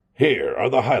Here are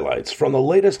the highlights from the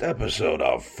latest episode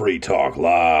of Free Talk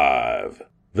Live.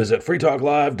 Visit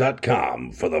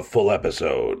freetalklive.com for the full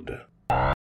episode.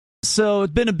 So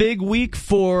it's been a big week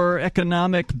for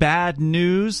economic bad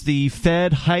news. The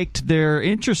Fed hiked their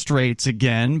interest rates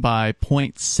again by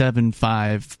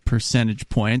 0.75 percentage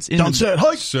points. Don't say it,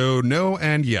 hike! So no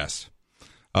and yes.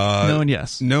 No and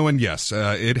yes. No and yes.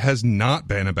 It has not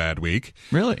been a bad week.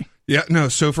 Really? Yeah, no.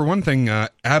 So for one thing,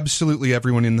 absolutely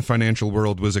everyone in the financial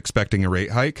world was expecting a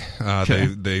rate hike. Okay.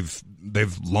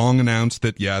 They've long announced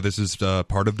that, this is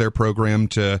part of their program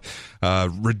to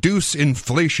reduce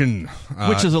inflation.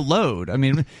 Which is a load. I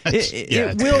mean,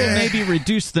 it will maybe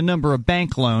reduce the number of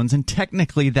bank loans, and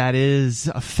technically that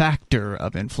is a factor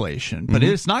of inflation. But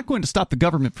it's not going to stop the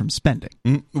government from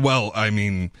spending. Well, I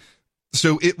mean...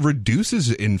 So it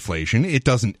reduces inflation. It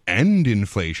doesn't end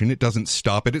inflation. It doesn't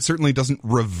stop it. It certainly doesn't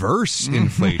reverse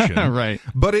inflation. Right.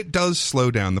 But it does slow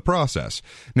down the process.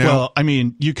 Now, Well, I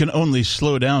mean, you can only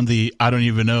slow down the, I don't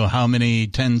even know how many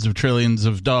tens of trillions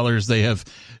of dollars they have,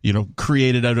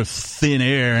 created out of thin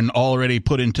air and already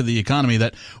put into the economy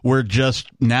that we're just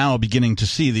now beginning to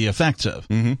see the effects of.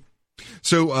 Mm-hmm.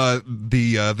 So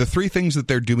the three things that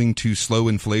they're doing to slow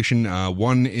inflation,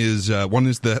 one is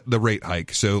the rate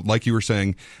hike. So like you were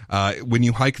saying, when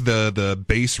you hike the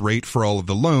base rate for all of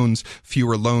the loans,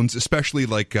 fewer loans, especially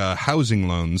like housing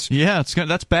loans. Yeah,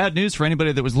 that's bad news for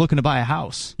anybody that was looking to buy a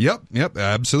house. Yep,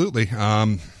 absolutely.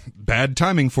 Bad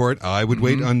timing for it. I would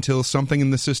wait until something in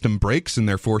the system breaks and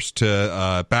they're forced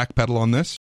to backpedal on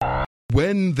this.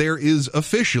 When there is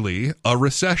officially a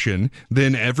recession,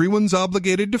 then everyone's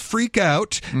obligated to freak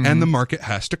out and the market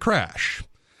has to crash.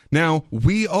 Now,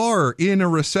 we are in a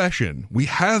recession. We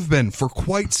have been for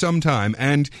quite some time,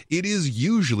 and it is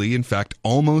usually, in fact,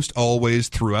 almost always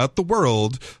throughout the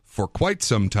world for quite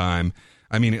some time.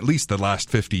 I mean, at least the last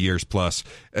 50 years plus,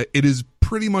 it is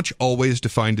pretty much always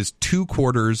defined as 2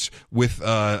 quarters with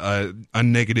a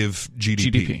negative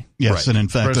GDP. Yes, right. and in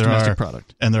fact, Gross domestic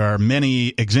product. there are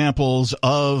many examples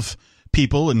of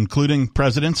people, including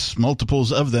presidents,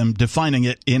 multiples of them, defining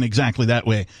it in exactly that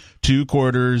way. 2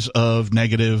 quarters of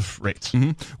negative rates.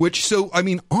 Which, so, I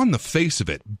mean, on the face of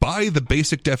it, by the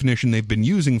basic definition they've been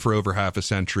using for over half a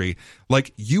century,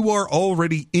 like, you are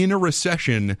already in a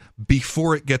recession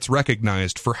before it gets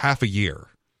recognized for half a year.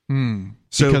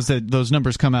 So, Because those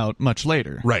numbers come out much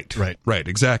later. Right,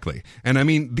 exactly. And I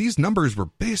mean, these numbers were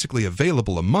basically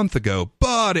available a month ago,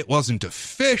 but it wasn't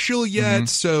official yet,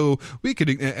 so we could,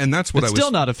 and that's what It's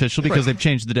still not official because they've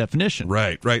changed the definition.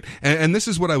 Right. And this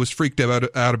is what I was freaked out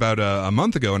about a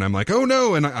month ago, and I'm like, oh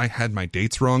no, and I had my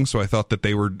dates wrong, so I thought that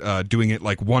they were doing it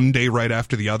like one day right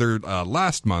after the other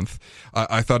last month.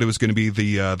 I thought it was going to be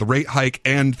the rate hike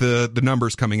and the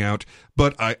numbers coming out,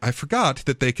 but I forgot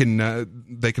that they can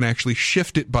actually shift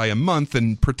it by a month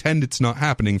and pretend it's not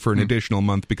happening for an additional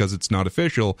month because it's not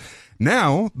official.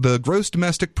 Now, the gross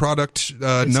domestic product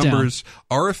numbers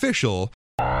are official.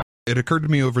 It occurred to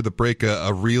me over the break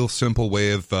a real simple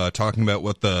way of talking about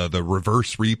what the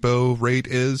reverse repo rate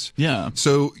is. Yeah.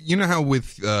 So you know how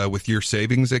with your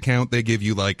savings account they give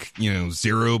you like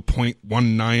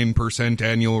 0.19%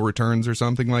 annual returns or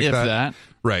something like that.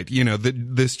 Right.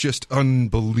 This just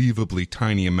unbelievably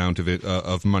tiny amount of it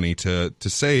of money to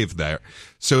save there.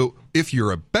 So if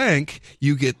you're a bank,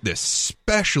 you get this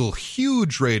special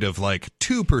huge rate of like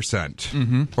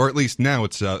 2%, or at least now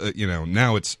it's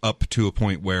now it's up to a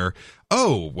point where,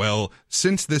 oh well,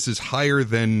 since this is higher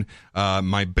than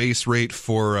my base rate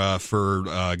for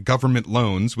government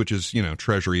loans, which is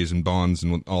treasuries and bonds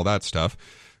and all that stuff,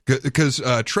 because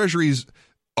treasuries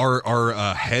are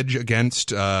a hedge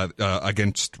against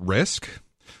risk.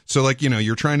 So like,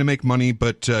 you're trying to make money,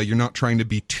 but you're not trying to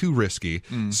be too risky.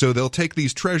 So they'll take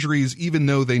these treasuries, even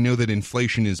though they know that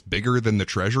inflation is bigger than the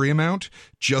treasury amount,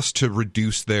 just to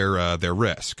reduce their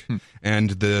risk.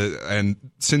 And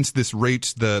since this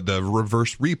rate, the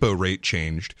reverse repo rate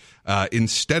changed,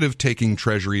 instead of taking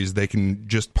treasuries, they can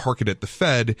just park it at the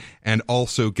Fed and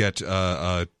also get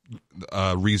a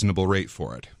reasonable rate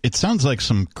for it. It sounds like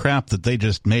some crap that they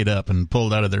just made up and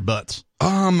pulled out of their butts.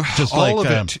 Just all of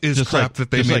it is crap that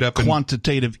they made up.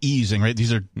 Quantitative easing, right?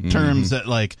 These are terms that,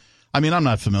 I'm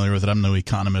not familiar with it. I'm no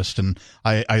economist, and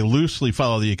I loosely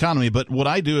follow the economy. But what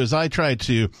I do is I try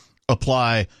to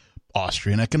apply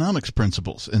Austrian economics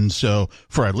principles. And so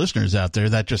for our listeners out there,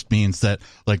 that just means that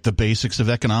the basics of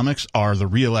economics are the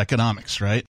real economics,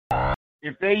 right?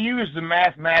 If they use the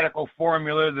mathematical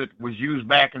formula that was used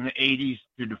back in the 80s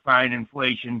to define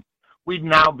inflation, we'd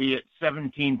now be at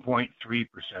 17.3%.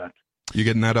 You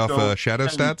getting that off Shadow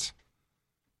Stats?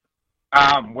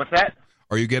 What's that?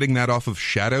 Are you getting that off of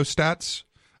Shadow Stats?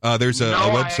 There's a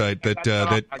website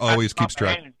that always keeps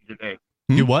track.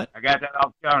 You what? I got that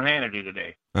off John Hannity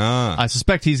today. I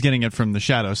suspect he's getting it from the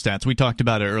Shadow Stats. We talked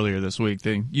about it earlier this week.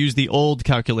 They use the old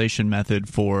calculation method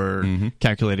for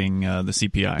calculating the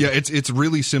CPI. Yeah, it's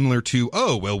really similar to,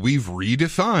 we've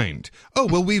redefined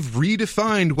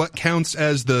what counts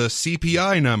as the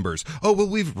CPI numbers.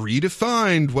 We've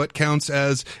redefined what counts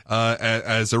as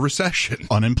a recession.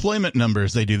 Unemployment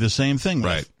numbers, they do the same thing.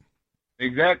 Right.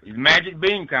 Exactly. Magic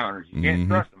bean counters. You can't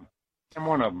trust them. I'm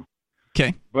one of them.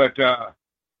 Okay. But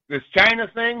this China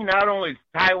thing, not only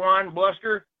Taiwan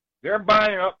bluster, they're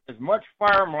buying up as much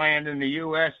farmland in the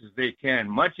U.S. as they can,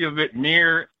 much of it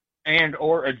near and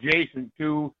or adjacent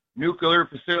to nuclear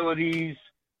facilities,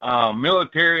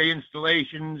 military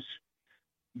installations.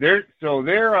 I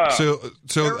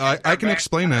can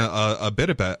explain a bit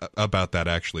about that,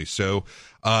 actually. So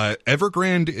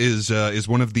Evergrande is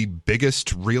one of the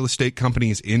biggest real estate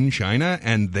companies in China,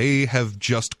 and they have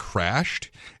just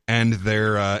crashed. And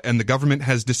the government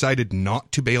has decided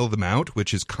not to bail them out,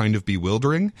 which is kind of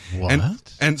bewildering. What?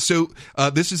 And so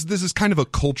this is kind of a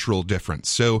cultural difference.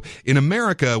 So in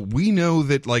America, we know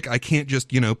that I can't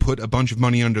just put a bunch of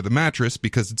money under the mattress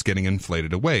because it's getting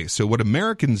inflated away. So what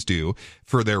Americans do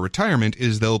for their retirement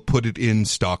is they'll put it in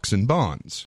stocks and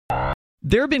bonds.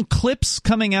 There have been clips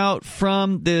coming out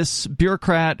from this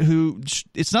bureaucrat who,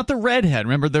 it's not the redhead.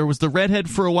 Remember, there was the redhead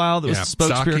for a while that was the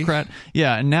spokesbureaucrat.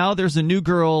 Yeah, and now there's a new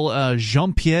girl,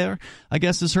 Jean-Pierre, I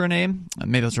guess is her name.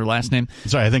 Maybe that's her last name.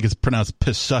 Sorry, I think it's pronounced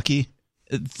Pisucky.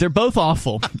 They're both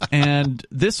awful. And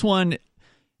this one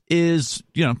is,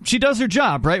 she does her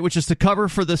job, right? Which is to cover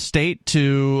for the state,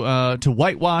 to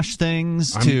whitewash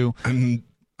things,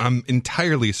 I'm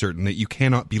entirely certain that you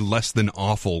cannot be less than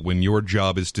awful when your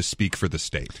job is to speak for the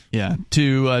state. Yeah,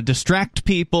 to distract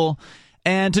people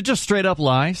and to just straight up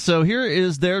lie. So here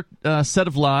is their set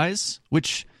of lies,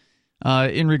 which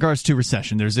in regards to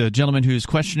recession, there's a gentleman who's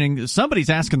questioning, somebody's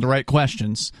asking the right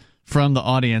questions from the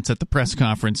audience at the press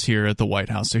conference here at the White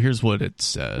House. So here's what it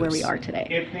says. Where we are today.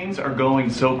 If things are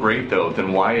going so great, though,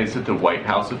 then why is it the White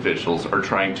House officials are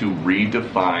trying to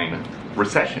redefine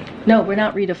recession? No, we're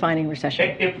not redefining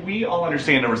recession. If we all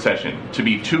understand a recession to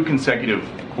be 2 consecutive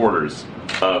quarters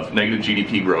of negative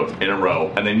GDP growth in a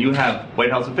row, and then you have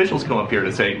White House officials come up here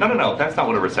to say, no, that's not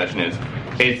what a recession is.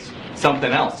 It's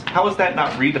something else. How is that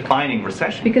not redefining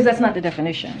recession? Because that's not the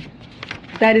definition.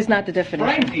 That is not the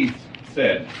definition. Brian Deese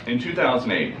said in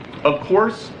 2008, of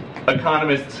course,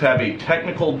 economists have a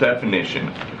technical definition,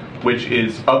 which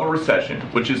is of a recession,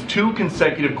 which is 2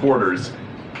 consecutive quarters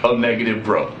of negative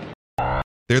growth.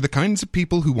 They're the kinds of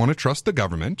people who want to trust the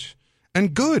government.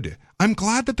 And good. I'm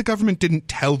glad that the government didn't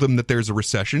tell them that there's a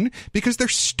recession, because they're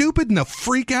stupid and they'll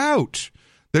freak out.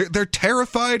 They're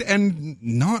terrified and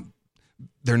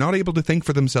they're not able to think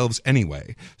for themselves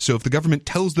anyway. So if the government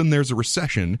tells them there's a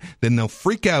recession, then they'll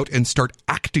freak out and start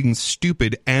acting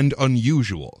stupid and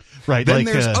unusual. Right. Then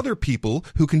there's other people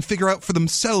who can figure out for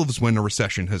themselves when a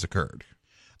recession has occurred.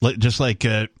 Just like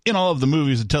in all of the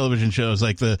movies and television shows,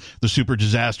 like the super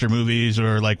disaster movies,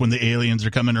 or like when the aliens are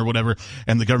coming or whatever,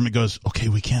 and the government goes, okay,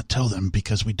 we can't tell them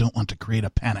because we don't want to create a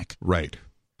panic. Right.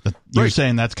 But you're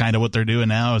saying that's kind of what they're doing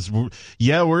now is,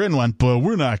 we're in one, but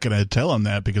we're not going to tell them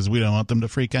that because we don't want them to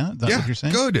freak out. That's what you're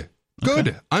saying? Good.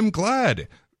 Okay. I'm glad.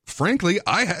 Frankly,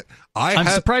 I'm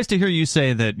surprised to hear you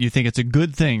say that you think it's a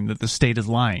good thing that the state is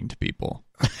lying to people.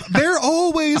 They're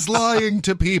always lying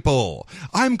to people.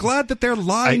 I'm glad that they're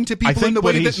lying to people in the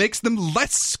way that makes them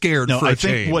less scared for a change. I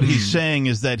think what he's saying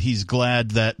is that he's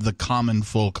glad that the common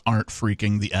folk aren't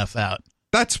freaking the F out.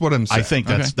 That's what I'm saying. I think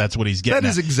that's what he's getting at. That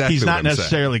is exactly He's what not I'm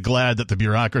necessarily saying. glad that the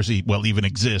bureaucracy, even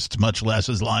exists, much less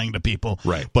is lying to people.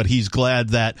 Right. But he's glad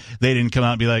that they didn't come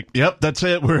out and be like, yep, that's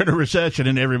it, we're in a recession,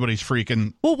 and everybody's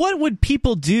freaking. Well, what would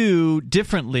people do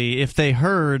differently if they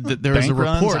heard that there was a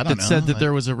report that said that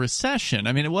there was a recession?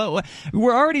 I mean,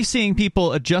 we're already seeing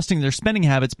people adjusting their spending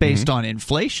habits based on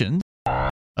inflation.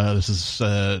 This is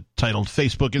titled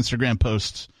Facebook Instagram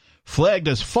posts flagged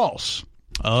as false.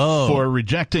 For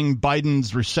rejecting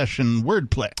Biden's recession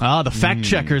wordplay. The fact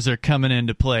checkers are coming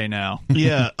into play now.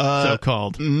 Yeah.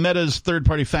 So-called. Meta's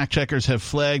third-party fact checkers have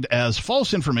flagged as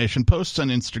false information posts on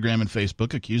Instagram and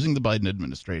Facebook accusing the Biden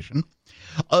administration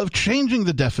of changing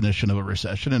the definition of a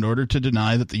recession in order to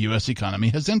deny that the U.S. economy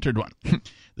has entered one.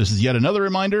 This is yet another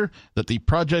reminder that the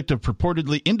project of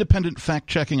purportedly independent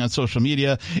fact-checking on social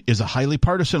media is a highly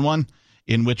partisan one,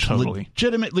 in which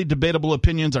legitimately debatable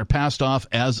opinions are passed off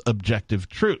as objective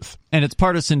truth. And it's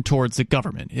partisan towards the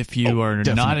government. If you are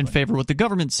not in favor of what the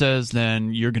government says,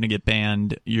 then you're going to get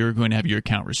banned. You're going to have your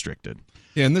account restricted.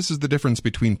 Yeah, and this is the difference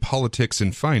between politics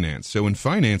and finance. So in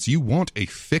finance, you want a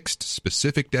fixed,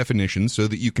 specific definition so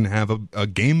that you can have a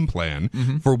game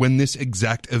plan for when this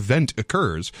exact event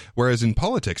occurs. Whereas in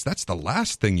politics, that's the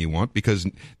last thing you want, because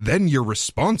then you're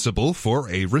responsible for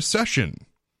a recession.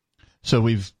 So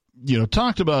we've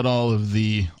talked about all of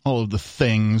the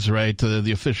things, right?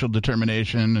 The official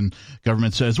determination, and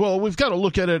government says, well, we've got to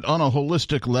look at it on a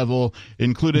holistic level,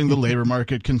 including the labor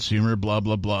market, consumer, blah,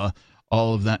 blah, blah,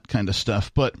 all of that kind of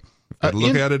stuff. But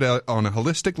look at it on a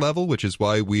holistic level, which is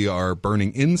why we are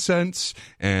burning incense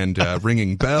and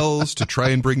ringing bells to try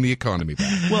and bring the economy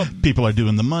back. Well, people are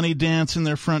doing the money dance in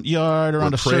their front yard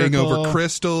around a circle. Praying over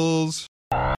crystals.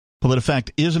 PolitiFact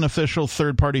is an official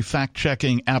third-party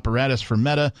fact-checking apparatus for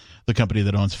Meta, the company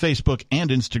that owns Facebook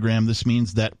and Instagram. This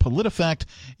means that PolitiFact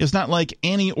is not like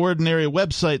any ordinary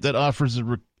website that offers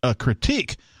a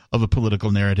critique of a political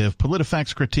narrative.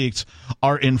 PolitiFact's critiques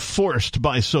are enforced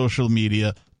by social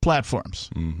media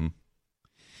platforms. Mm-hmm.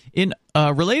 In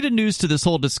related news to this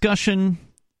whole discussion,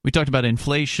 we talked about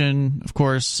inflation, of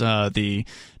course, the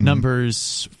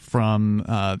numbers from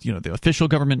the official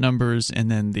government numbers, and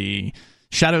then the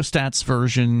shadow stats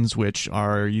versions, which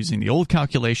are using the old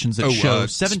calculations that show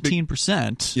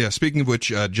 17%. Speaking of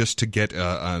which, just to get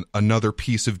another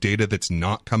piece of data that's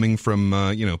not coming from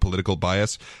political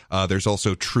bias, there's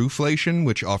also Truflation,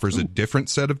 which offers a different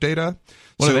set of data.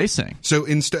 What are they saying?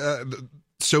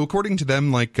 So according to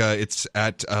them, it's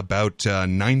at about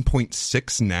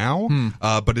 9.6 now,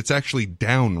 but it's actually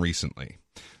down recently.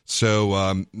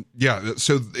 So,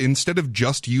 so instead of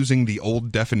just using the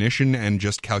old definition and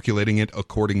just calculating it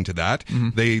according to that,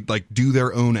 they do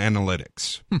their own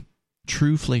analytics.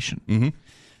 Truflation. Mm-hmm.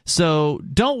 So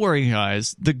don't worry,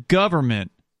 guys. The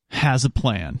government has a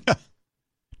plan.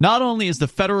 Not only is the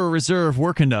Federal Reserve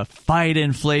working to fight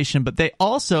inflation, but they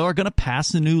also are going to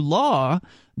pass a new law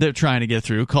they're trying to get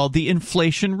through called the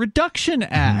Inflation Reduction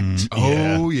Act.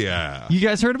 Oh, yeah. You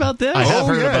guys heard about this? I have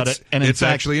heard about it. And it's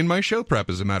actually in my show prep,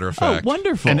 as a matter of fact. Oh,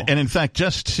 wonderful. And in fact,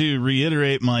 just to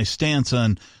reiterate my stance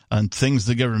on things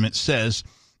the government says,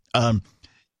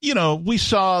 we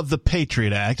saw the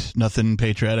Patriot Act. Nothing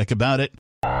patriotic about it.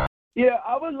 Yeah,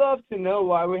 I would love to know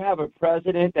why we have a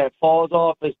president that falls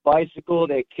off his bicycle,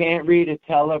 that can't read a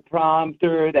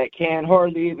teleprompter, that can't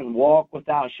hardly even walk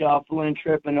without shuffling,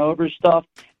 tripping over stuff,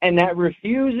 and that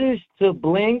refuses to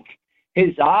blink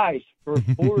his eyes for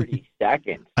 40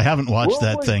 seconds. I haven't watched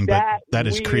that thing, but that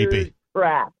is creepy.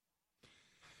 Crap.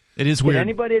 It is weird. Can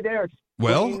anybody there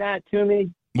explain that to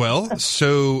me? Well,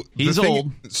 so he's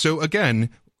old. So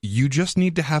again, you just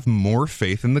need to have more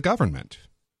faith in the government.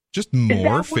 Just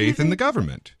more faith in the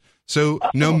government. So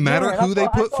no matter who they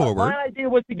put forward. My idea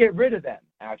was to get rid of them,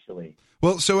 actually.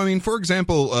 Well, so I mean, for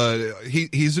example,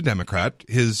 he's a Democrat.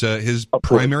 His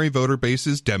primary voter base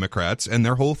is Democrats, and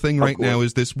their whole thing right now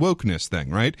is this wokeness thing,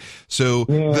 right? So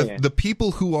the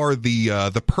people who are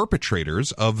the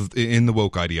perpetrators in the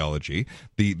woke ideology,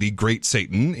 the great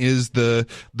Satan, is the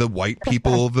white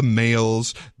people, the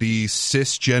males, the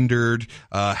cisgendered,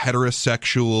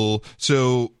 heterosexual.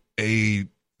 So a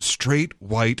straight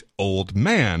white old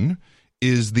man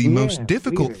is the most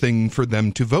difficult thing for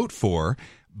them to vote for,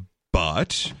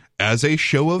 but as a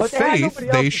show of faith,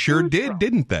 they sure did,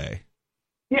 didn't they?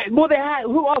 Yeah, well, they had.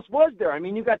 Who else was there? I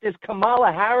mean, you got this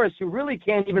Kamala Harris who really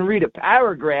can't even read a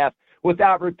paragraph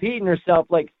without repeating herself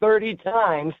like 30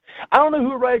 times. I don't know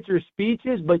who writes her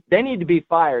speeches, but they need to be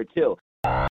fired, too.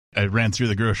 I ran through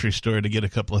the grocery store to get a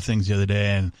couple of things the other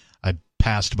day, and I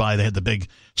passed by. They had the big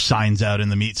signs out in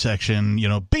the meat section,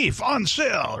 beef on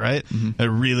sale, right? Mm-hmm. A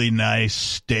really nice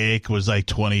steak was like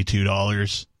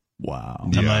 $22. Wow.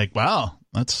 I'm like, wow,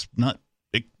 that's not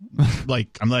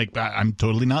I'm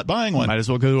totally not buying one. Might as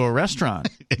well go to a restaurant.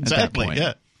 Exactly. At that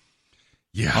point.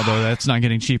 Yeah. Although that's not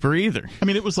getting cheaper either. I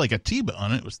mean, it was like a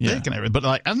T-bone. It was thick and everything, but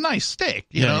like a nice steak,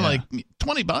 like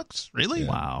 $20, really?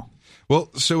 Wow. Well,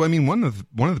 so I mean, one of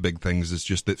the big things is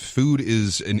just that food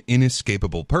is an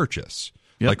inescapable purchase.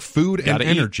 Yep. Like food and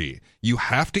energy. You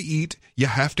have to eat. You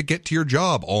have to get to your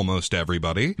job, almost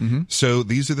everybody. Mm-hmm. So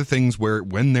these are the things where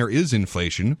when there is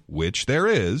inflation, which there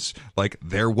is, like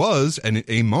there was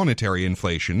a monetary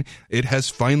inflation, it has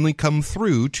finally come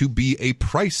through to be a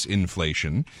price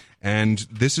inflation. And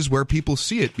this is where people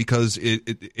see it because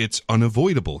it's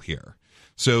unavoidable here.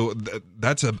 So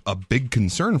that's a big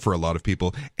concern for a lot of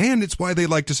people. And it's why they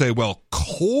like to say, well,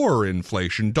 core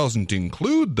inflation doesn't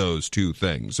include those two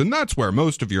things. And that's where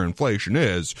most of your inflation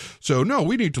is. So, no,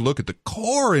 we need to look at the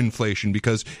core inflation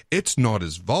because it's not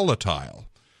as volatile.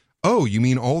 Oh, you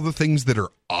mean all the things that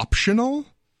are optional?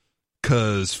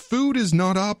 Because food is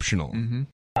not optional. Mm-hmm.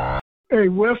 Hey,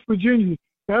 West Virginia,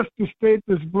 That's the state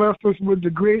that's blessed us with the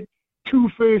great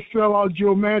two-faced sellout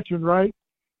Joe Manchin, right?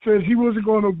 Says he wasn't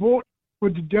going to vote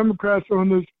with the Democrats on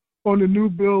the new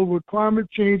bill with climate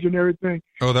change and everything.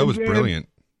 Oh, that was brilliant.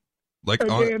 Like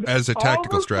as a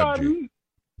tactical strategy.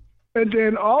 And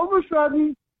then all of a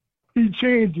sudden, he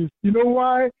changes. You know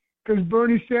why? Because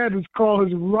Bernie Sanders called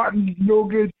his rotten,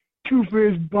 no-good,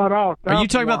 two-faced butt out. Are you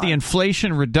talking about the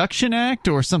Inflation Reduction Act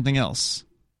or something else?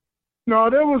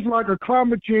 No, there was like a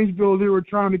climate change bill they were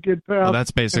trying to get passed. Well, that's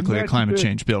basically a climate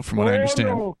change bill, from what I understand.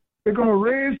 No, they're going to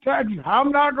raise taxes.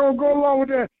 I'm not going to go along with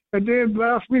that. And then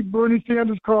last week, Bernie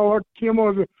Sanders came on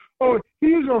and said, oh,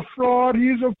 he's a fraud,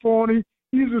 he's a phony,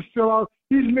 he's a sellout,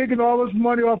 he's making all this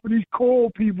money off of these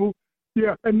coal people.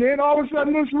 Yeah, and then all of a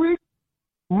sudden this week,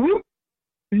 whoop,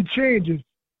 he changes.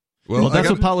 Well, that's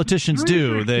what politicians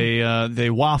do. They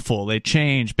waffle. They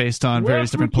change based on various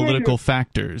different political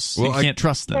factors. Well, you can't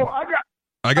trust them.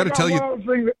 I got to tell you.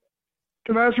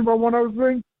 Can I ask you about one other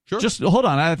thing? Sure. Just hold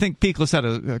on. I think Peakless had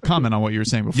a comment on what you were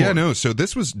saying before. Yeah, no. So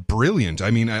this was brilliant.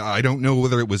 I mean, I don't know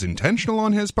whether it was intentional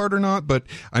on his part or not, but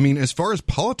I mean, as far as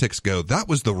politics go, that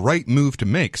was the right move to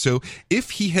make. So if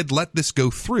he had let this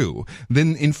go through,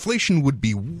 then inflation would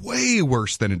be way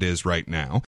worse than it is right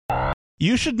now.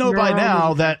 You should know by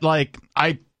now that, like,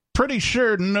 I'm pretty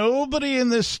sure nobody in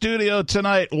this studio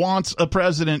tonight wants a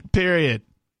president, period.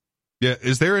 Yeah,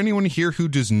 is there anyone here who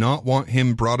does not want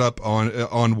him brought up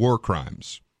on war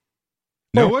crimes?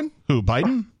 No one? Who,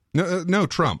 Biden? No,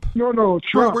 Trump. No,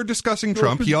 Trump. We're discussing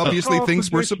Trump. He obviously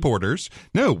thinks we're supporters.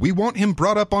 No, we want him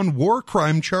brought up on war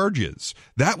crime charges.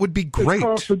 That would be great. It's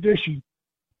called sedition.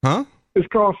 Huh? It's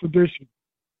called sedition.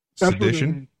 That's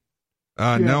sedition?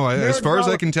 No, as far as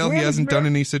I can tell, he hasn't done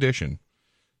any sedition.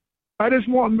 I just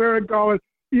want Merrick Garland,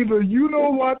 either you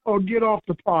know what or get off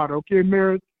the pot, okay,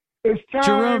 Merrick?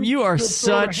 Jerome, you are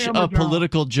such a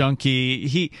political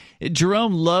junkie.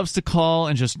 Jerome loves to call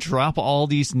and just drop all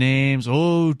these names.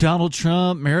 Oh, Donald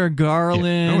Trump, Merrick Garland.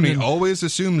 Yeah. No, and he always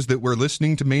assumes that we're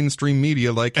listening to mainstream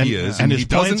media like he is, and he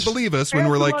doesn't believe us when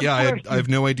we're like, I have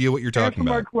no idea what you're talking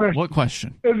about. What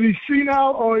question? Is he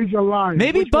senile or he's a liar?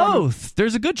 Maybe both.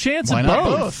 There's a good chance of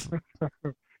both.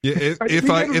 Yeah,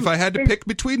 if I had to pick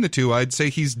between the two, I'd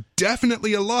say he's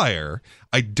definitely a liar.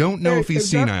 I don't know if he's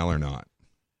senile or not.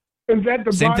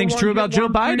 Same thing's true about Joe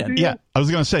Biden. Yeah, I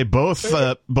was going to say both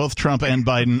Trump and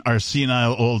Biden are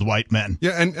senile old white men.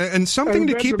 Yeah, and something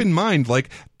to keep in mind, like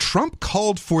Trump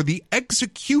called for the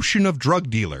execution of drug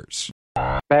dealers.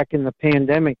 Back in the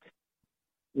pandemic,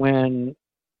 when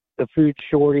the food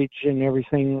shortage and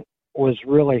everything was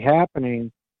really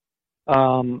happening,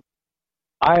 I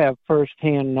have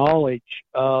firsthand knowledge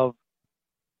of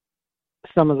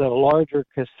some of the larger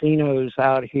casinos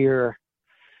out here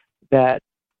that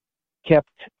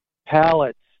kept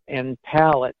pallets and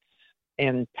pallets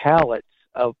and pallets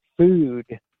of food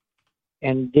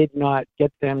and did not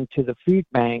get them to the food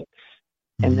banks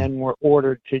and then were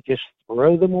ordered to just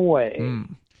throw them away.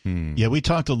 Yeah, we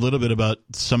talked a little bit about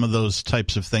some of those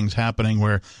types of things happening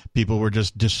where people were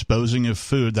just disposing of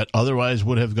food that otherwise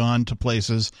would have gone to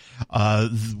places.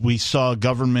 We saw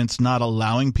governments not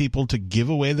allowing people to give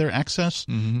away their excess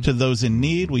to those in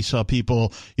need. We saw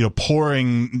people,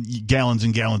 pouring gallons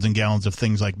and gallons and gallons of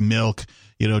things like milk,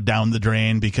 down the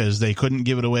drain because they couldn't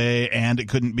give it away and it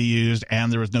couldn't be used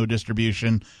and there was no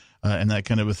distribution. And that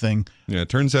kind of a thing. Yeah, it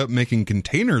turns out making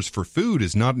containers for food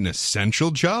is not an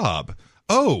essential job.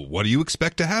 Oh, what do you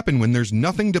expect to happen when there's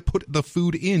nothing to put the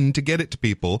food in to get it to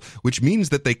people, which means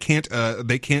that they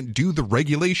can't do the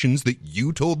regulations that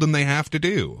you told them they have to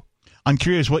do? I'm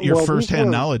curious what your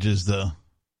firsthand knowledge is, though.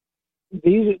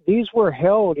 These were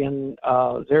held in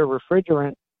their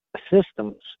refrigerant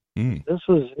systems. This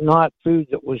was not food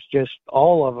that was just,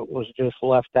 all of it was just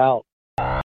left out.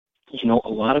 A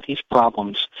lot of these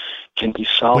problems can be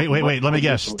solved. Wait. Let me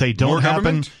guess. They don't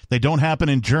happen. They don't happen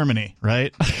in Germany,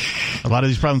 right? A lot of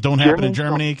these problems don't happen in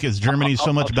Germany because Germany is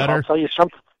so much better. I'll tell you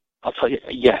something.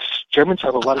 Yes, Germans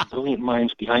have a lot of brilliant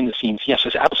minds behind the scenes. Yes,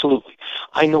 absolutely.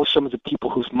 I know some of the people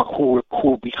who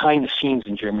are behind the scenes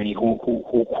in Germany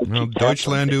who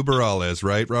Deutschland über alles,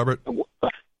 right, Robert?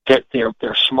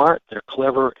 They're smart, they're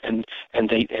clever, and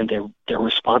they're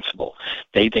responsible.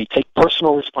 They take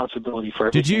personal responsibility for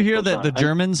everything. Did you hear that the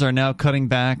Germans are now cutting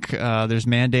back? There's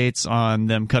mandates on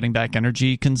them cutting back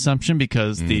energy consumption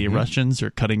because the Russians are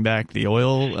cutting back the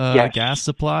oil gas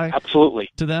supply. Absolutely,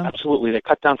 to them. Absolutely, they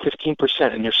cut down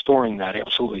 15%, and they're storing that.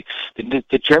 Absolutely,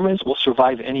 the Germans will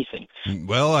survive anything.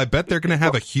 Well, I bet they're going to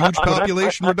have a huge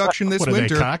population reduction this winter.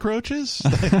 What are they, cockroaches?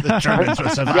 The Germans will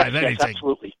survive anything. Yes,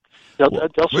 absolutely.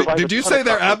 Wait, did you say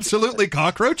they're absolutely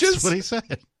cockroaches? That's what he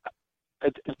said.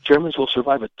 Germans will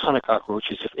survive a ton of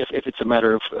cockroaches if it's a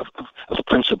matter of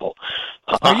principle.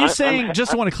 Are you saying,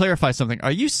 I want to clarify something,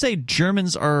 are you saying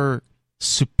Germans are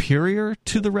superior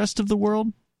to the rest of the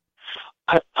world?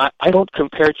 I don't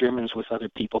compare Germans with other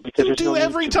people because you do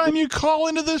every time you call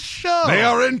into this show. They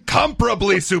are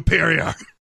incomparably superior.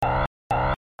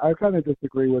 I kind of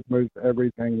disagree with most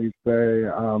everything you say.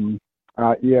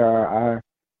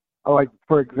 Like,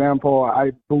 for example,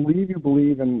 I believe you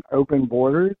believe in open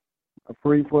borders, a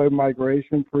free flow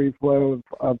migration, free flow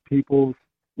of people.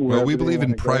 Well, we believe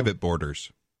in private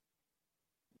borders.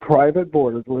 Private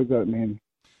borders, what does that mean?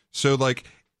 So, like,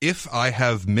 if I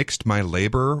have mixed my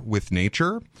labor with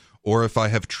nature, or if I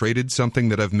have traded something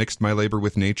that I've mixed my labor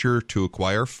with nature to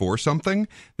acquire for something,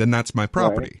 then that's my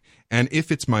property. Right. And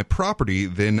if it's my property,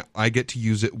 then I get to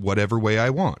use it whatever way I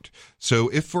want. So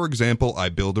if, for example, I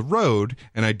build a road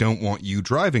and I don't want you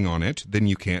driving on it, then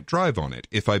you can't drive on it.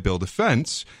 If I build a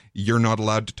fence, you're not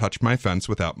allowed to touch my fence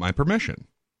without my permission.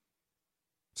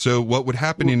 So what would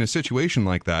happen in a situation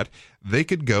like that? They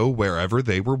could go wherever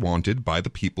they were wanted by the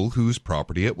people whose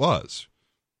property it was.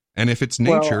 And if it's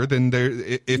nature, then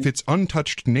if it's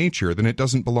untouched nature, then it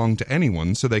doesn't belong to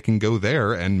anyone, so they can go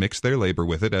there and mix their labor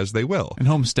with it as they will. And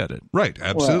homestead it. Right,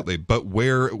 absolutely. But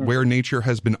where nature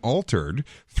has been altered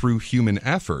through human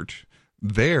effort,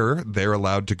 they're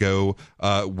allowed to go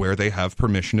where they have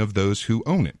permission of those who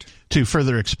own it. To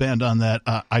further expand on that,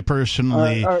 I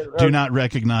personally do not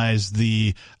recognize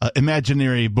the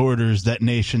imaginary borders that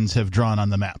nations have drawn on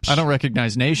the maps. I don't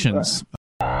recognize nations.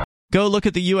 Go look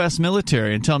at the U.S.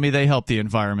 military and tell me they help the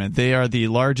environment. They are the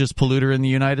largest polluter in the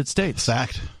United States.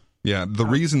 Fact. Yeah, the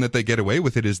reason that they get away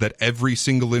with it is that every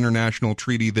single international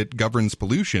treaty that governs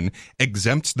pollution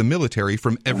exempts the military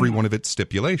from every one of its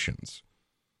stipulations.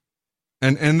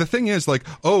 And the thing is, like,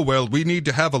 oh, well, we need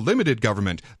to have a limited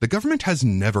government. The government has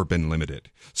never been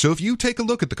limited. So if you take a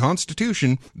look at the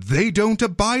Constitution, they don't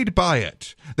abide by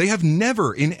it. They have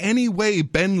never in any way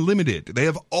been limited. They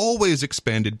have always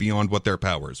expanded beyond what their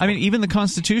powers were. I mean, even the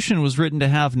Constitution was written to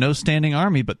have no standing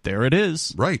army, but there it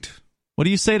is. Right. What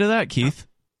do you say to that, Keith?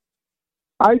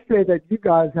 I say that you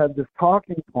guys have this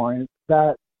talking point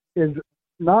that is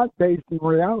not based in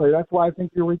reality. That's why I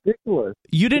think you're ridiculous.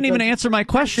 You didn't even answer my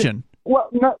question. Well,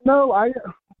 no,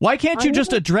 Why can't you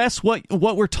just address what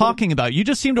we're talking about? You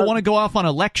just seem to want to go off on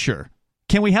a lecture.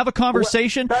 Can we have a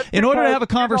conversation? In order to have a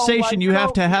conversation, you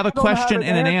have to have a question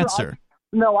and an answer.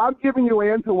 I'm giving you an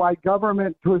answer why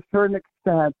government, to a certain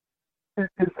extent,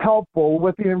 is helpful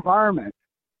with the environment.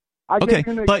 Okay,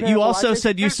 but you also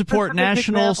said you support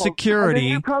national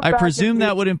security. I presume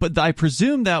that would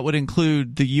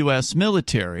include the U.S.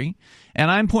 military. And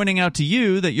I'm pointing out to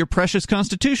you that your precious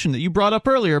Constitution that you brought up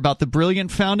earlier about the brilliant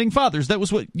founding fathers, that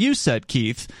was what you said,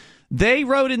 Keith. They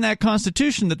wrote in that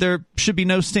Constitution that there should be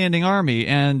no standing army.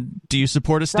 And do you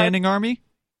support a standing army?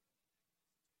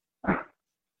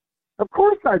 Of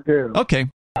course I do. Okay.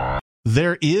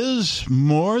 There is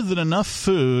more than enough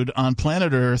food on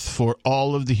planet Earth for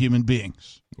all of the human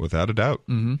beings. Without a doubt.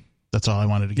 Mm-hmm. That's all I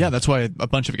wanted to get. Yeah, that's why a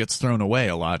bunch of it gets thrown away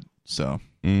a lot. So.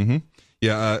 Mm-hmm.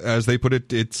 Yeah, as they put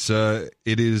it, it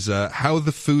is how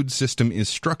the food system is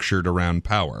structured around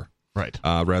power. Right.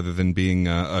 Rather than being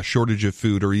a shortage of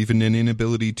food or even an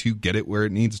inability to get it where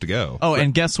it needs to go. Oh,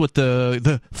 and guess what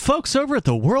the folks over at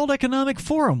the World Economic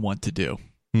Forum want to do?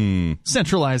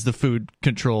 Centralize the food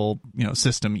control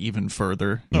system even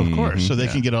further. Oh, of course, so they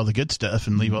can get all the good stuff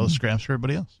and leave all the scraps for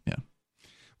everybody else. Yeah.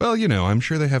 Well, I'm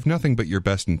sure they have nothing but your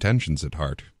best intentions at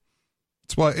heart.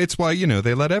 It's why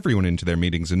they let everyone into their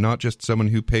meetings and not just someone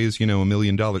who pays $1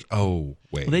 million. Oh,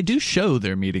 wait. Well, they do show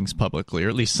their meetings publicly, or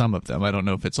at least some of them. I don't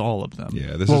know if it's all of them.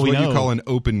 Yeah, this is what you call an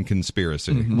open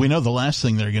conspiracy. Mm-hmm. We know the last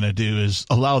thing they're going to do is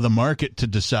allow the market to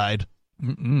decide.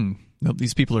 Nope,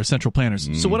 these people are central planners.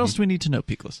 So what else do we need to know,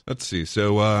 Peakless? Let's see.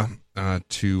 So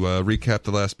to recap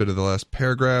the last bit of the last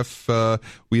paragraph,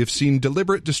 we have seen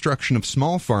deliberate destruction of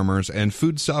small farmers and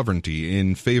food sovereignty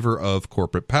in favor of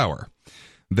corporate power.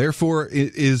 Therefore,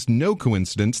 it is no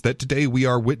coincidence that today we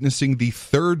are witnessing the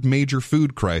third major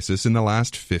food crisis in the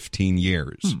last 15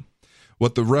 years.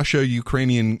 What the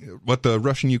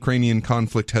Russian-Ukrainian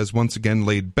conflict has once again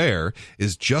laid bare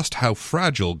is just how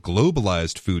fragile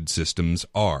globalized food systems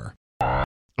are.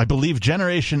 I believe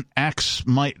Generation X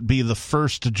might be the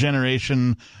first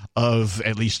generation of,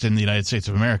 at least in the United States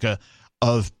of America,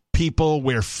 of people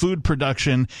where food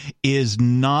production is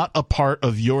not a part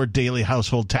of your daily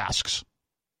household tasks.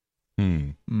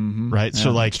 Mm-hmm. Right? Yeah,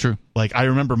 so, like, true. Like, I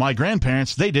remember my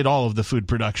grandparents, they did all of the food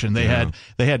production. They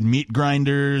had meat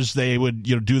grinders. They would,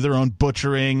 do their own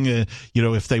butchering.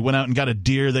 If they went out and got a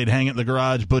deer, they'd hang it in the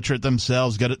garage, butcher it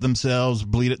themselves, gut it themselves,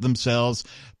 bleed it themselves,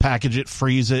 package it,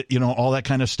 freeze it, all that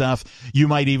kind of stuff. You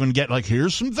might even get, like,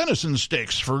 here's some venison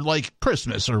steaks for, like,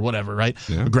 Christmas or whatever, right?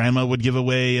 Yeah. Grandma would give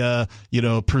away,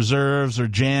 preserves or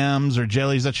jams or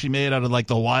jellies that she made out of, like,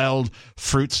 the wild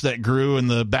fruits that grew in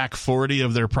the back 40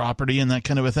 of their property and that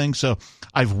kind of a thing. So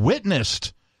I've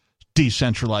witnessed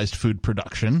decentralized food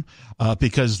production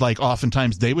because, like,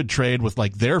 oftentimes they would trade with,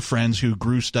 like, their friends who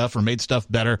grew stuff or made stuff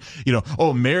better.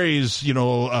 Mary's,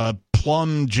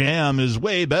 plum jam is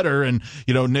way better, and,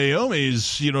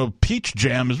 Naomi's, peach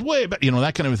jam is way better,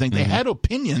 that kind of a thing. Mm-hmm. They had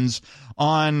opinions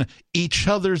on each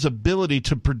other's ability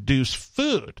to produce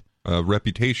food. A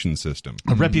reputation system.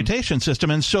 A reputation system.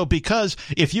 And so because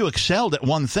if you excelled at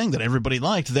one thing that everybody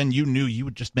liked, then you knew you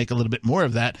would just make a little bit more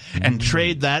of that and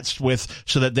trade that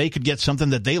so that they could get something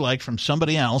that they liked from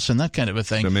somebody else and that kind of a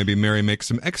thing. So maybe Mary makes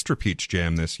some extra peach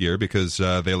jam this year because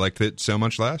they liked it so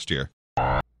much last year.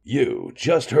 You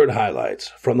just heard highlights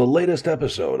from the latest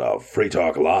episode of Free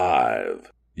Talk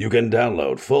Live. You can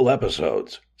download full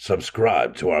episodes,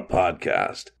 subscribe to our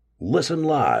podcast, listen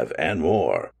live, and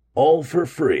more. All for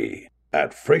free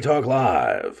at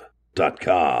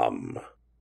freetalklive.com.